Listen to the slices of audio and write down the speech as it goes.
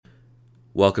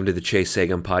Welcome to the Chase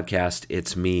Sagum podcast.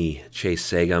 It's me, Chase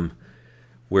Sagum.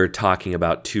 We're talking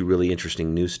about two really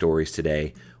interesting news stories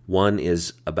today. One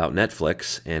is about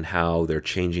Netflix and how they're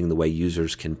changing the way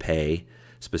users can pay,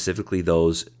 specifically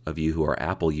those of you who are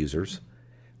Apple users.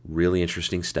 Really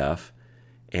interesting stuff.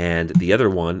 And the other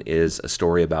one is a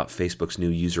story about Facebook's new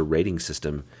user rating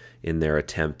system in their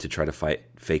attempt to try to fight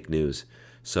fake news.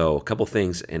 So a couple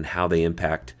things and how they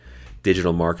impact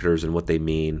digital marketers and what they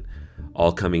mean,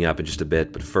 all coming up in just a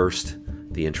bit. But first,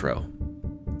 the intro.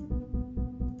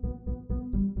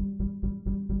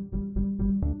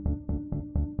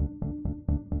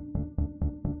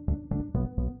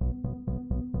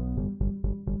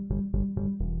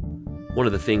 One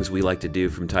of the things we like to do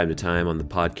from time to time on the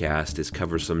podcast is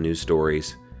cover some news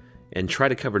stories and try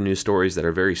to cover news stories that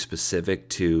are very specific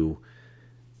to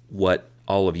what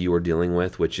all of you are dealing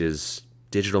with, which is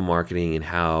digital marketing and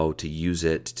how to use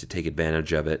it to take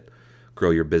advantage of it,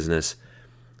 grow your business.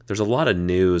 There's a lot of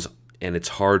news and it's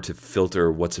hard to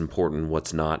filter what's important,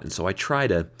 what's not. And so I try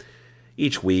to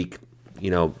each week,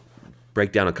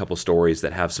 break down a couple stories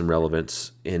that have some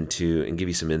relevance and give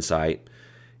you some insight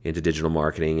into digital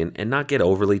marketing and not get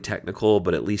overly technical,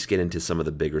 but at least get into some of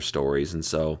the bigger stories. And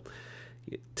so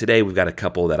today we've got a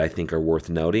couple that I think are worth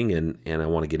noting, and I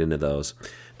want to get into those.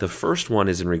 The first one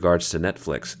is in regards to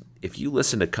Netflix. If you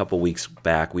listened a couple weeks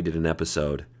back, we did an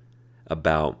episode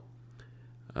about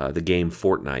the game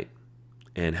Fortnite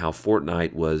and how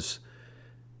Fortnite was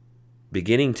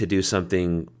beginning to do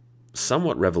something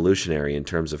somewhat revolutionary in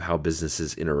terms of how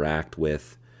businesses interact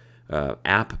with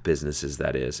app businesses,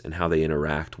 that is, and how they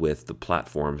interact with the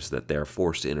platforms that they're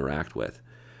forced to interact with.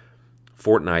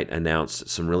 Fortnite announced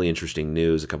some really interesting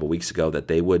news a couple weeks ago that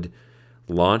they would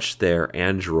launch their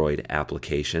Android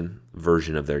application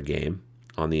version of their game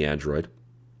on the Android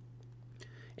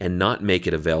and not make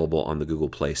it available on the Google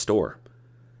Play Store,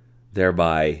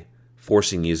 thereby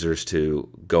forcing users to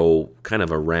go kind of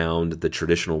around the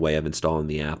traditional way of installing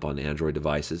the app on Android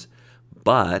devices,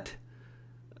 but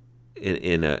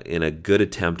in a good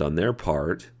attempt on their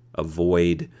part,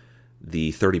 avoid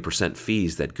the 30%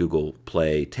 fees that Google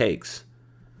Play takes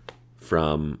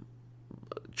from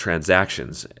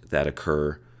transactions that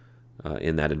occur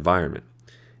in that environment.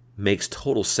 Makes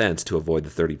total sense to avoid the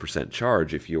 30%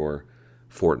 charge if you're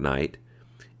Fortnite.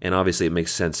 And obviously it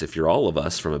makes sense if you're all of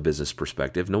us from a business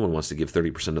perspective. No one wants to give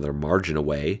 30% of their margin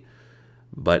away,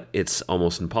 but it's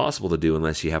almost impossible to do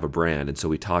unless you have a brand. And so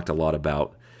we talked a lot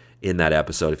about in that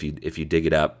episode, if you dig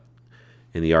it up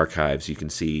in the archives, you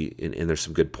can see, and there's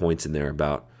some good points in there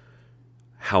about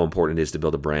how important it is to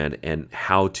build a brand and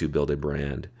how to build a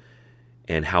brand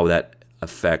and how that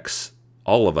affects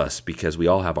all of us, because we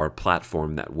all have our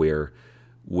platform that we're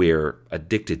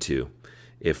addicted to.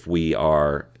 If we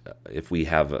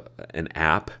have an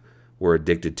app, we're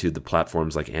addicted to the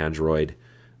platforms like Android,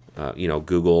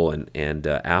 Google and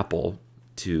Apple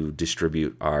to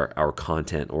distribute our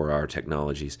content or our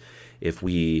technologies. If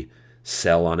we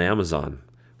sell on Amazon,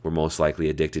 we're most likely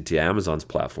addicted to Amazon's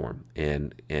platform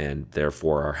and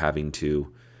therefore are having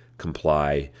to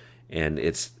comply. And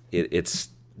it's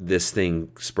this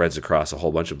thing spreads across a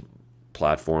whole bunch of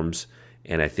platforms.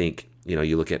 And I think,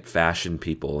 you look at fashion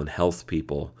people and health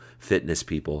people, fitness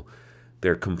people,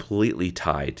 they're completely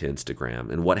tied to Instagram.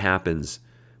 And what happens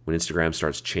when Instagram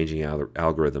starts changing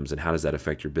algorithms, and how does that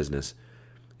affect your business?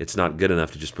 It's not good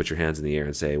enough to just put your hands in the air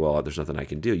and say, well, there's nothing I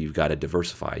can do. You've got to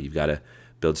diversify. You've got to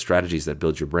build strategies that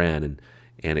build your brand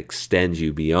and extend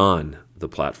you beyond the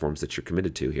platforms that you're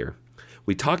committed to here.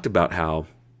 We talked about how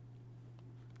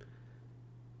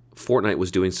Fortnite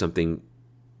was doing something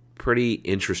pretty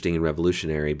interesting and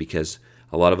revolutionary, because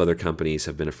a lot of other companies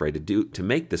have been afraid to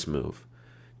make this move,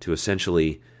 to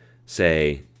essentially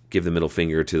say, give the middle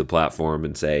finger to the platform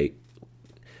and say,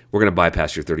 we're going to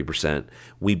bypass your 30%.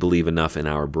 We believe enough in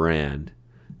our brand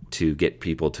to get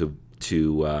people to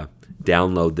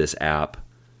download this app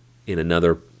in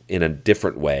a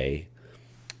different way,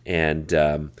 and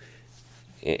to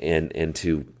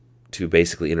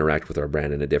basically interact with our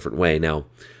brand in a different way. Now,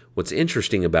 what's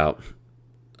interesting about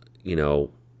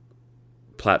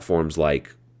platforms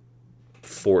like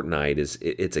Fortnite is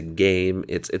it's a game.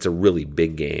 It's a really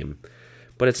big game,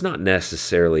 but it's not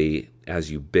necessarily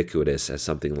as ubiquitous as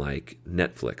something like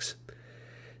Netflix.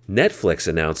 Netflix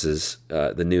announces,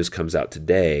 the news comes out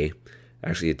today,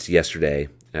 actually it's yesterday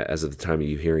as of the time of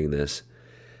you hearing this,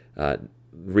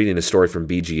 reading a story from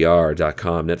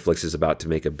BGR.com, Netflix is about to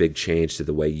make a big change to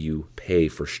the way you pay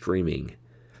for streaming.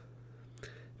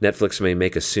 Netflix may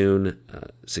make a soon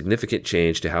significant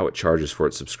change to how it charges for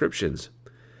its subscriptions.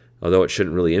 Although it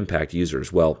shouldn't really impact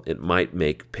users, well, it might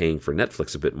make paying for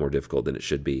Netflix a bit more difficult than it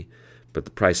should be. but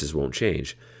the prices won't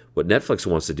change. What Netflix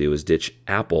wants to do is ditch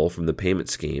Apple from the payment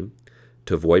scheme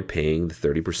to avoid paying the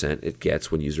 30% it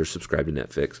gets when users subscribe to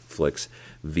Netflix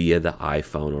via the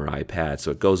iPhone or iPad.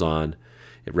 So it goes on.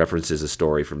 It references a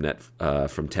story from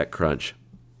TechCrunch,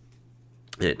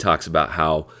 and it talks about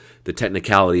how the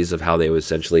technicalities of how they would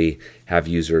essentially have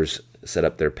users set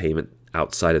up their payment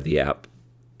outside of the app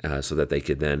so that they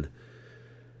could then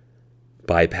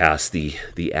bypass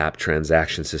the app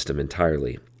transaction system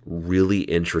entirely. Really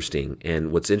interesting.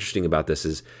 And what's interesting about this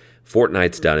is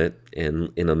Fortnite's done it,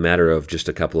 and in a matter of just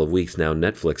a couple of weeks now,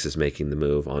 Netflix is making the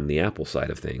move on the Apple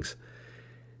side of things.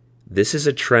 This is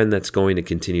a trend that's going to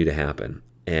continue to happen,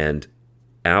 and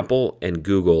Apple and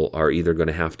Google are either going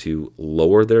to have to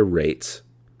lower their rates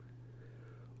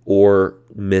or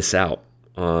miss out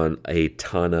on a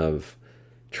ton of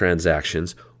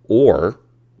transactions, or,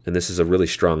 and this is a really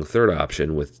strong third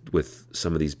option with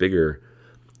some of these bigger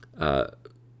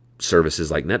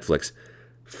services like Netflix,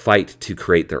 fight to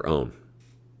create their own.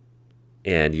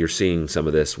 And you're seeing some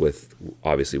of this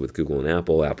obviously with Google and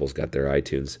Apple. Apple's got their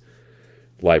iTunes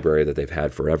library that they've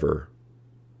had forever.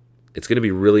 It's going to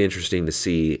be really interesting to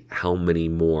see how many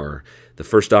more. The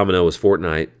first domino was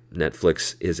Fortnite.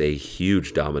 Netflix is a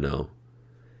huge domino.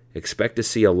 Expect to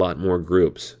see a lot more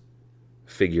groups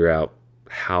figure out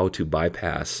how to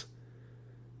bypass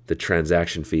the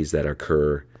transaction fees that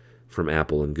occur from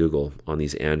Apple and Google on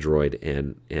these Android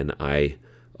and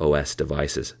iOS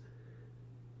devices.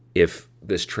 If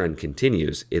this trend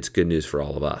continues, it's good news for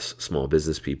all of us, small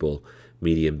business people,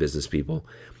 medium-sized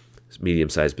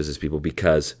business people,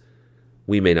 because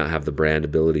we may not have the brand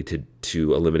ability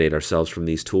to eliminate ourselves from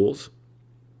these tools,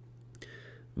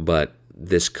 but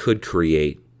this could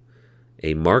create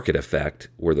a market effect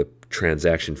where the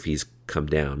transaction fees come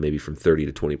down, maybe from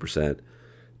 30 to 20%,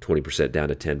 20% down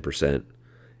to 10%,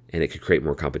 and it could create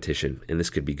more competition, and this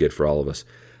could be good for all of us.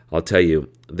 I'll tell you,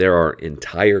 there are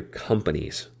entire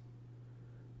companies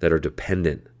that are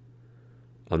dependent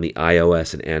on the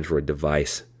iOS and Android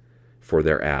device for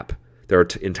their app. There are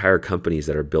entire companies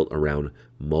that are built around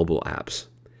mobile apps,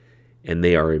 and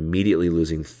they are immediately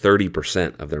losing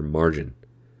 30% of their margin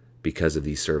because of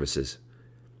these services.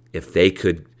 If they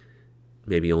could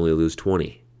maybe only lose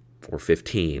 20 or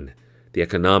 15, the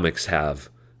economics have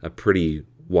a pretty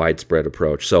widespread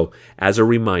approach. So as a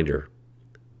reminder,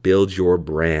 build your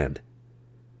brand.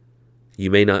 You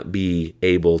may not be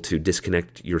able to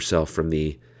disconnect yourself from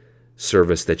the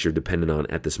service that you're dependent on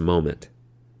at this moment,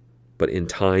 but in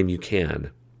time you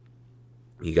can.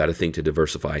 You got to think to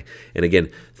diversify. And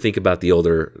again, think about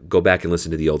go back and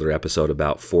listen to the older episode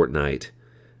about Fortnite.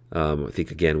 I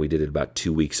think, again, we did it about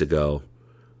 2 weeks ago,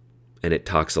 and it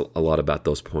talks a lot about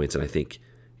those points, and I think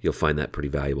you'll find that pretty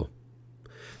valuable.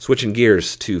 Switching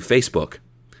gears to Facebook.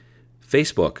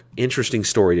 Facebook, interesting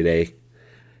story today,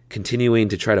 continuing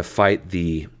to try to fight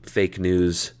the fake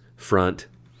news front.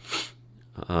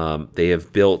 They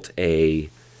have built a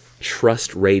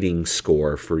trust rating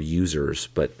score for users,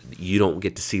 but you don't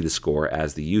get to see the score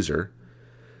as the user,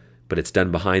 but it's done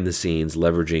behind the scenes,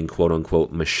 leveraging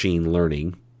quote-unquote machine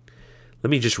learning. Let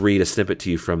me just read a snippet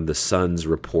to you from the Sun's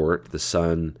report, the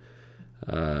Sun,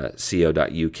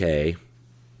 co.uk,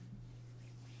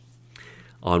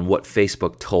 on what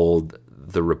Facebook told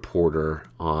the reporter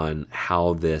on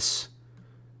how this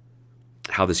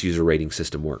user rating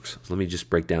system works. So let me just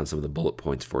break down some of the bullet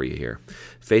points for you here.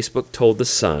 Facebook told The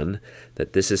Sun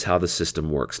that this is how the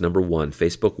system works. Number one,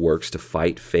 Facebook works to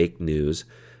fight fake news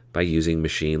by using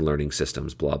machine learning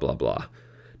systems, blah, blah, blah.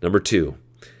 Number two,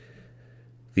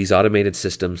 these automated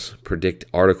systems predict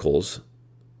articles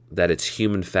that its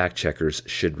human fact checkers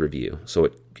should review. So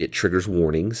it triggers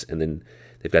warnings, and then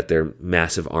they've got their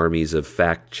massive armies of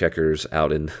fact checkers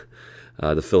out in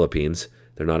the Philippines.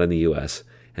 They're not in the U.S.,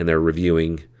 and they're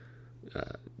reviewing,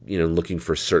 looking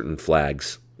for certain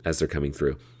flags as they're coming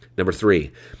through. Number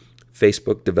three,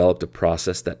 Facebook developed a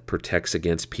process that protects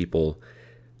against people,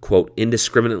 quote,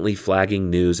 indiscriminately flagging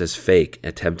news as fake,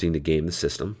 attempting to game the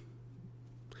system.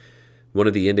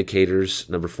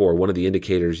 Number four, one of the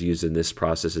indicators used in this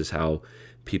process is how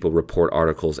people report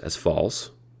articles as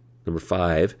false. Number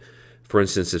five, for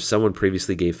instance, if someone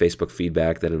previously gave Facebook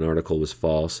feedback that an article was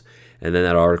false, and then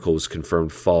that article was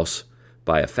confirmed false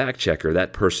by a fact checker,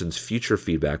 that person's future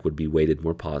feedback would be weighted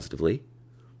more positively.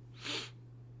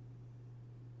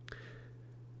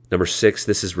 Number six,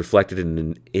 this is reflected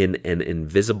in an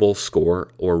invisible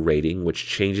score or rating, which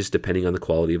changes depending on the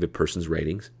quality of a person's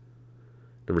ratings.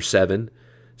 Number seven,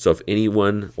 so if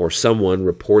anyone or someone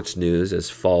reports news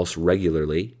as false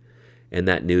regularly, and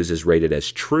that news is rated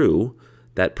as true,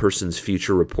 that person's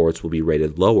future reports will be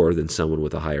rated lower than someone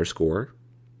with a higher score.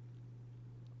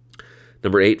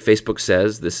 Number 8, Facebook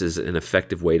says this is an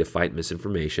effective way to fight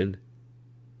misinformation.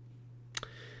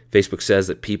 Facebook says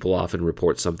that people often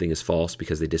report something as false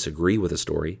because they disagree with a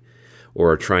story or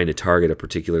are trying to target a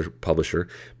particular publisher.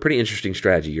 Pretty interesting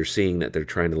strategy. You're seeing that they're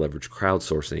trying to leverage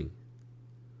crowdsourcing,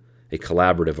 a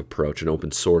collaborative approach, an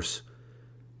open source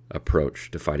approach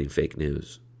to fighting fake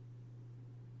news.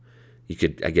 You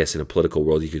could, I guess in a political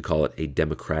world, you could call it a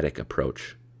democratic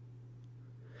approach.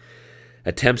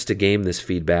 Attempts to game this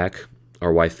feedback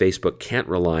are why Facebook can't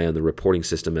rely on the reporting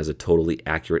system as a totally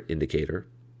accurate indicator.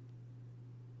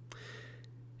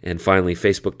 And finally,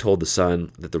 Facebook told The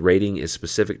Sun that the rating is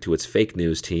specific to its fake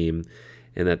news team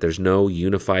and that there's no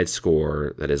unified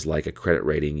score that is like a credit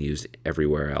rating used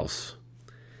everywhere else.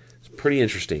 It's pretty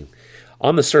interesting.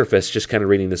 On the surface, just kind of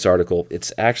reading this article,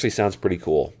 it actually sounds pretty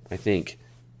cool. I think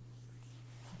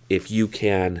if you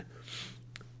can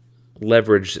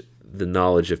leverage the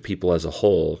knowledge of people as a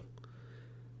whole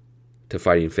to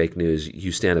fighting fake news,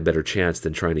 you stand a better chance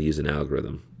than trying to use an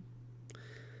algorithm.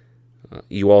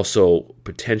 You also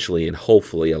potentially and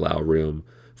hopefully allow room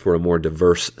for a more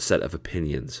diverse set of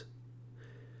opinions.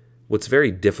 What's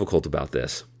very difficult about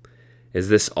this is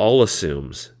this all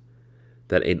assumes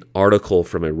that an article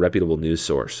from a reputable news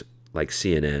source like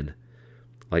CNN,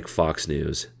 like Fox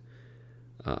News,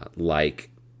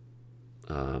 like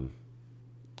The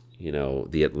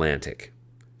Atlantic,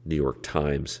 New York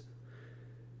Times,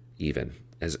 even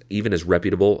as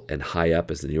reputable and high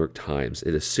up as the New York Times,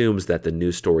 it assumes that the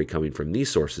news story coming from these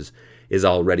sources is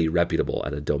already reputable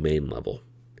at a domain level.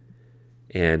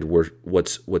 And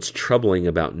what's troubling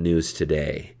about news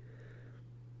today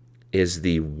is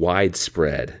the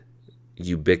widespread,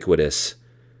 ubiquitous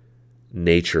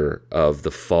nature of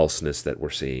the falseness that we're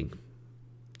seeing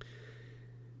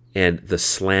and the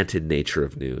slanted nature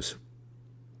of news,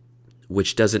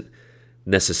 which doesn't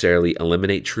necessarily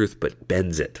eliminate truth but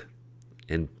bends it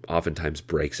and oftentimes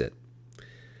breaks it.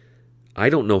 I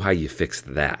don't know how you fix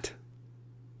that,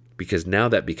 because now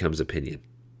that becomes opinion,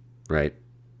 right?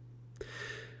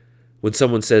 When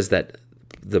someone says that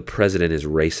the president is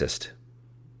racist,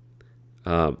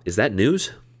 is that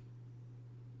news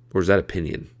or is that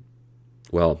opinion?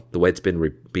 Well, the way it's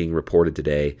been being reported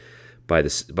today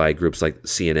by groups like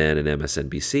CNN and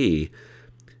MSNBC,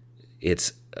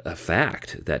 it's a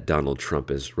fact that Donald Trump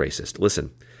is racist.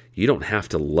 Listen, you don't have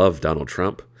to love Donald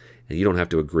Trump, and you don't have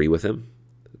to agree with him,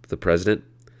 the president.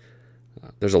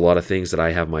 There's a lot of things that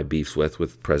I have my beefs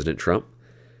with President Trump.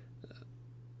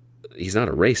 He's not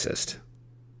a racist.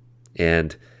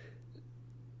 And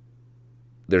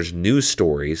there's news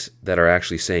stories that are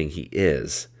actually saying he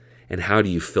is. And how do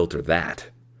you filter that?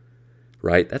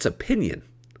 Right? That's opinion.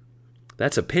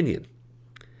 That's opinion.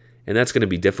 And that's going to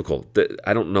be difficult.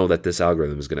 I don't know that this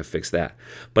algorithm is going to fix that.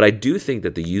 But I do think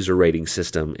that the user rating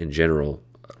system in general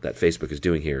that Facebook is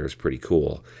doing here is pretty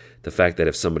cool. The fact that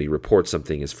if somebody reports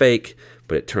something as fake,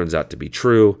 but it turns out to be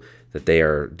true, that they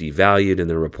are devalued in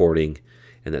their reporting,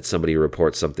 and that somebody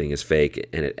reports something as fake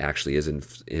and it actually is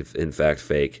in fact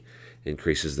fake,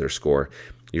 increases their score.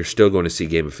 You're still going to see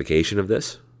gamification of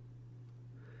this.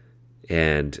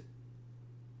 And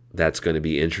that's going to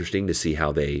be interesting to see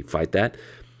how they fight that.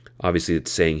 Obviously,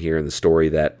 it's saying here in the story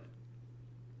that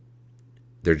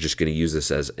they're just going to use this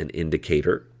as an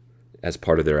indicator as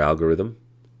part of their algorithm.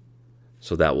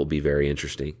 So that will be very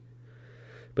interesting.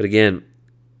 But again,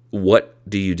 what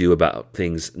do you do about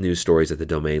news stories at the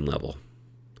domain level?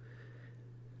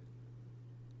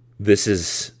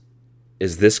 Is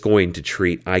this going to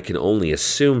treat, I can only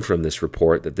assume from this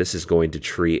report that this is going to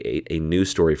treat a news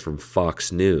story from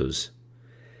Fox News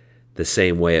the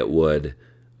same way it would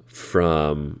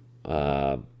from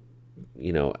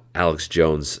Alex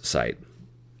Jones' site.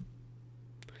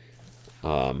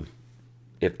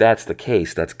 If that's the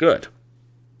case, that's good.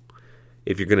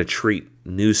 If you're going to treat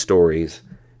news stories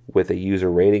with a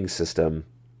user rating system,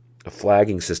 a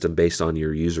flagging system based on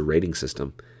your user rating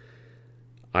system,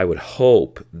 I would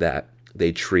hope that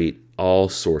they treat all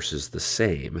sources the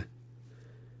same.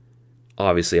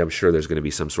 Obviously, I'm sure there's going to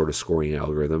be some sort of scoring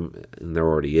algorithm, and there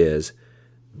already is,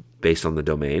 based on the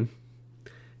domain.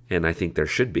 And I think there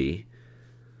should be.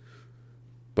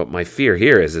 But my fear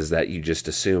here is that you just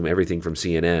assume everything from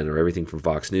CNN or everything from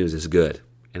Fox News is good.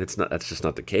 And it's not. That's just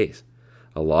not the case.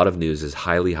 A lot of news is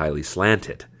highly, highly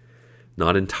slanted.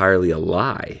 Not entirely a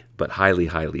lie, but highly,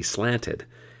 highly slanted.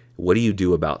 What do you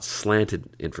do about slanted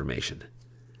information?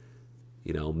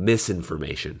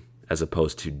 Misinformation as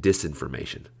opposed to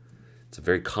disinformation. It's a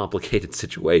very complicated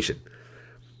situation.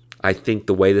 I think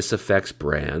the way this affects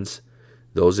brands,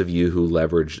 those of you who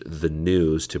leverage the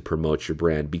news to promote your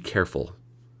brand, be careful.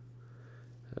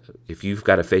 If you've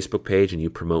got a Facebook page and you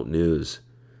promote news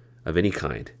of any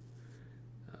kind,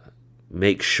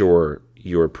 make sure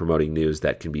you're promoting news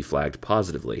that can be flagged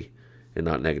positively and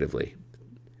not negatively.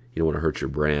 You don't want to hurt your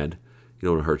brand. You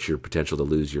don't want to hurt your potential to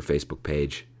lose your Facebook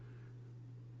page.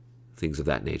 Things of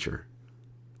that nature.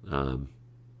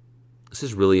 This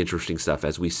is really interesting stuff.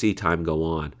 As we see time go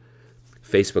on,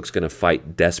 Facebook's going to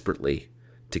fight desperately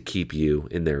to keep you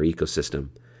in their ecosystem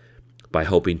by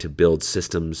hoping to build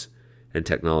systems and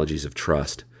technologies of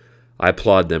trust. I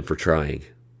applaud them for trying,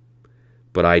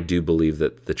 but I do believe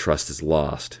that the trust is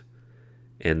lost,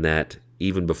 and that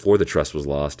even before the trust was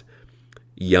lost,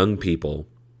 young people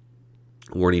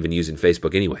weren't even using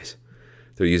Facebook anyways.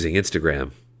 They're using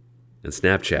Instagram and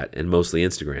Snapchat, and mostly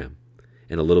Instagram,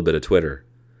 and a little bit of Twitter.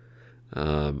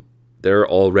 They're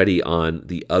already on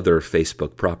the other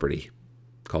Facebook property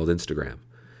called Instagram.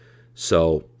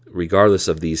 So regardless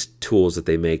of these tools that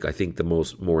they make, I think the more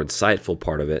insightful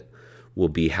part of it will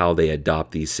be how they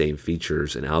adopt these same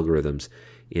features and algorithms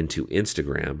into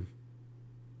Instagram,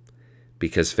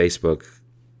 because Facebook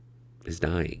is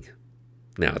dying.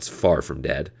 Now, it's far from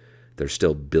dead. There's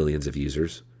still billions of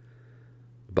users,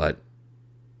 but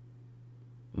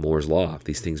Moore's Law,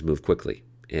 these things move quickly.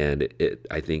 And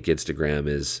I think Instagram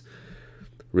is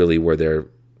really where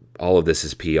all of this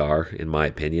is PR, in my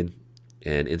opinion.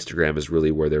 And Instagram is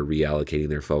really where they're reallocating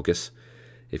their focus.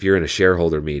 If you're in a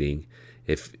shareholder meeting,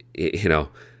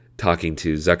 talking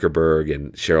to Zuckerberg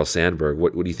and Sheryl Sandberg,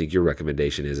 what do you think your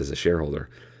recommendation is as a shareholder?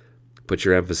 Put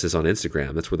your emphasis on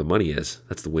Instagram. That's where the money is.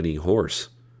 That's the winning horse.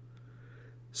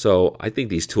 So I think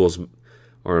these tools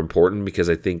are important, because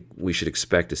I think we should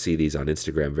expect to see these on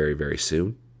Instagram very, very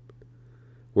soon.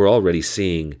 We're already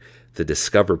seeing the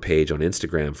Discover page on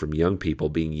Instagram from young people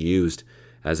being used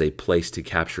as a place to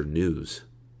capture news.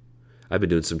 I've been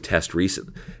doing some tests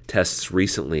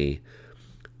recently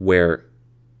where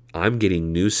I'm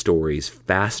getting news stories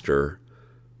faster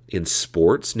in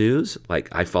sports news. Like,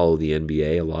 I follow the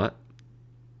NBA a lot.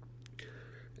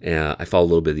 I follow a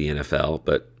little bit of the NFL,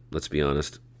 but let's be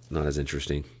honest, not as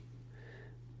interesting,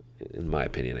 in my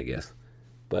opinion, I guess.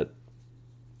 But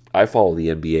I follow the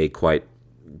NBA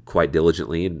quite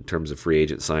diligently in terms of free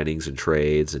agent signings and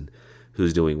trades and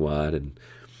who's doing what, and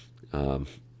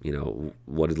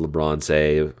what did LeBron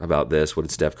say about this? What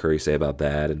did Steph Curry say about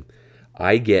that? And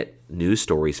I get news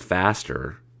stories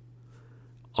faster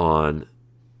on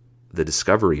the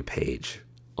Discovery page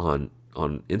on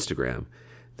Instagram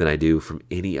than I do from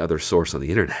any other source on the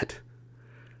internet.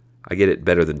 I get it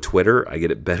better than Twitter. I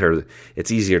get it better. It's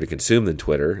easier to consume than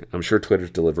Twitter. I'm sure Twitter's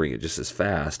delivering it just as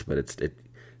fast, but it's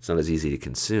not as easy to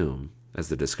consume as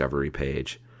the Discovery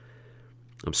page.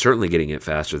 I'm certainly getting it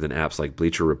faster than apps like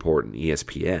Bleacher Report and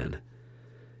ESPN.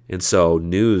 And so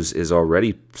news is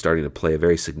already starting to play a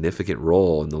very significant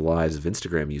role in the lives of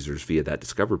Instagram users via that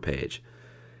Discover page.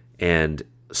 And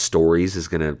Stories is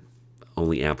going to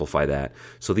only amplify that.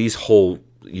 So these whole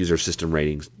user system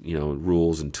ratings,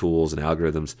 rules and tools and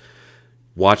algorithms,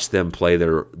 watch them play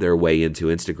their way into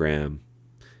Instagram.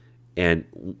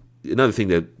 And another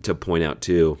thing to point out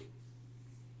too,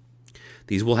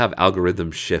 these will have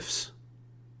algorithm shifts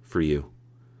for you.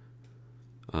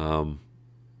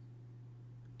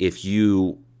 If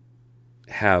you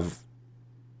have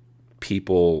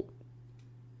people,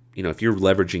 if you're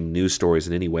leveraging news stories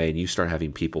in any way and you start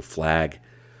having people flag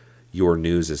your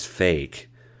news as fake,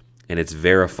 and it's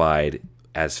verified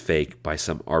as fake by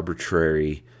some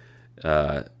arbitrary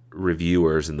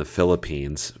reviewers in the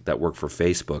Philippines that work for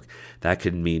Facebook, that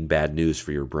could mean bad news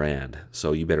for your brand.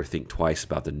 So you better think twice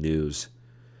about the news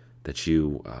that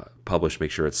you publish.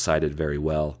 Make sure it's cited very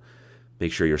well.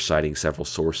 Make sure you're citing several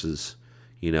sources.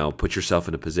 Put yourself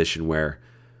in a position where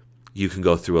you can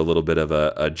go through a little bit of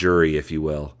a jury, if you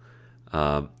will,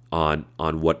 on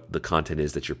what the content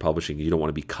is that you're publishing. You don't want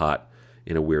to be caught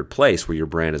in a weird place where your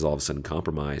brand is all of a sudden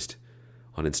compromised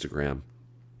on Instagram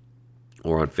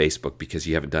or on Facebook because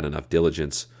you haven't done enough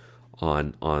diligence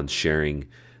on sharing,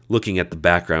 looking at the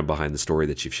background behind the story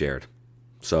that you've shared.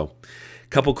 So, a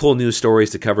couple cool news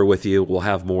stories to cover with you. We'll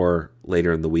have more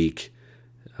later in the week.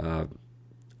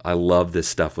 I love this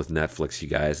stuff with Netflix, you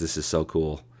guys. This is so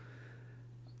cool.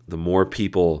 The more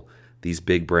people, these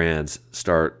big brands,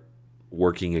 start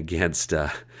working against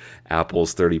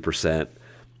Apple's 30%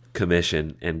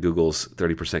 commission and Google's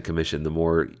 30% commission, the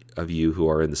more of you who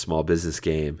are in the small business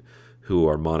game, who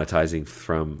are monetizing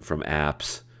from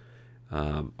apps,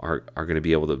 are going to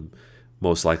be able to,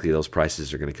 most likely those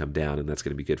prices are going to come down, and that's going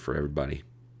to be good for everybody.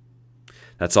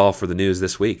 That's all for the news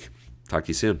this week. Talk to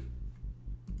you soon.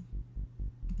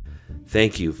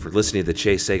 Thank you for listening to the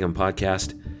Chase Sagan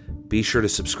podcast. Be sure to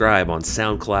subscribe on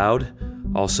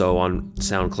SoundCloud. Also on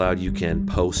SoundCloud, you can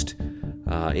post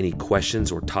any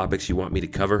questions or topics you want me to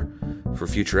cover for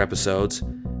future episodes,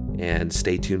 and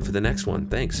stay tuned for the next one.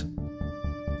 Thanks.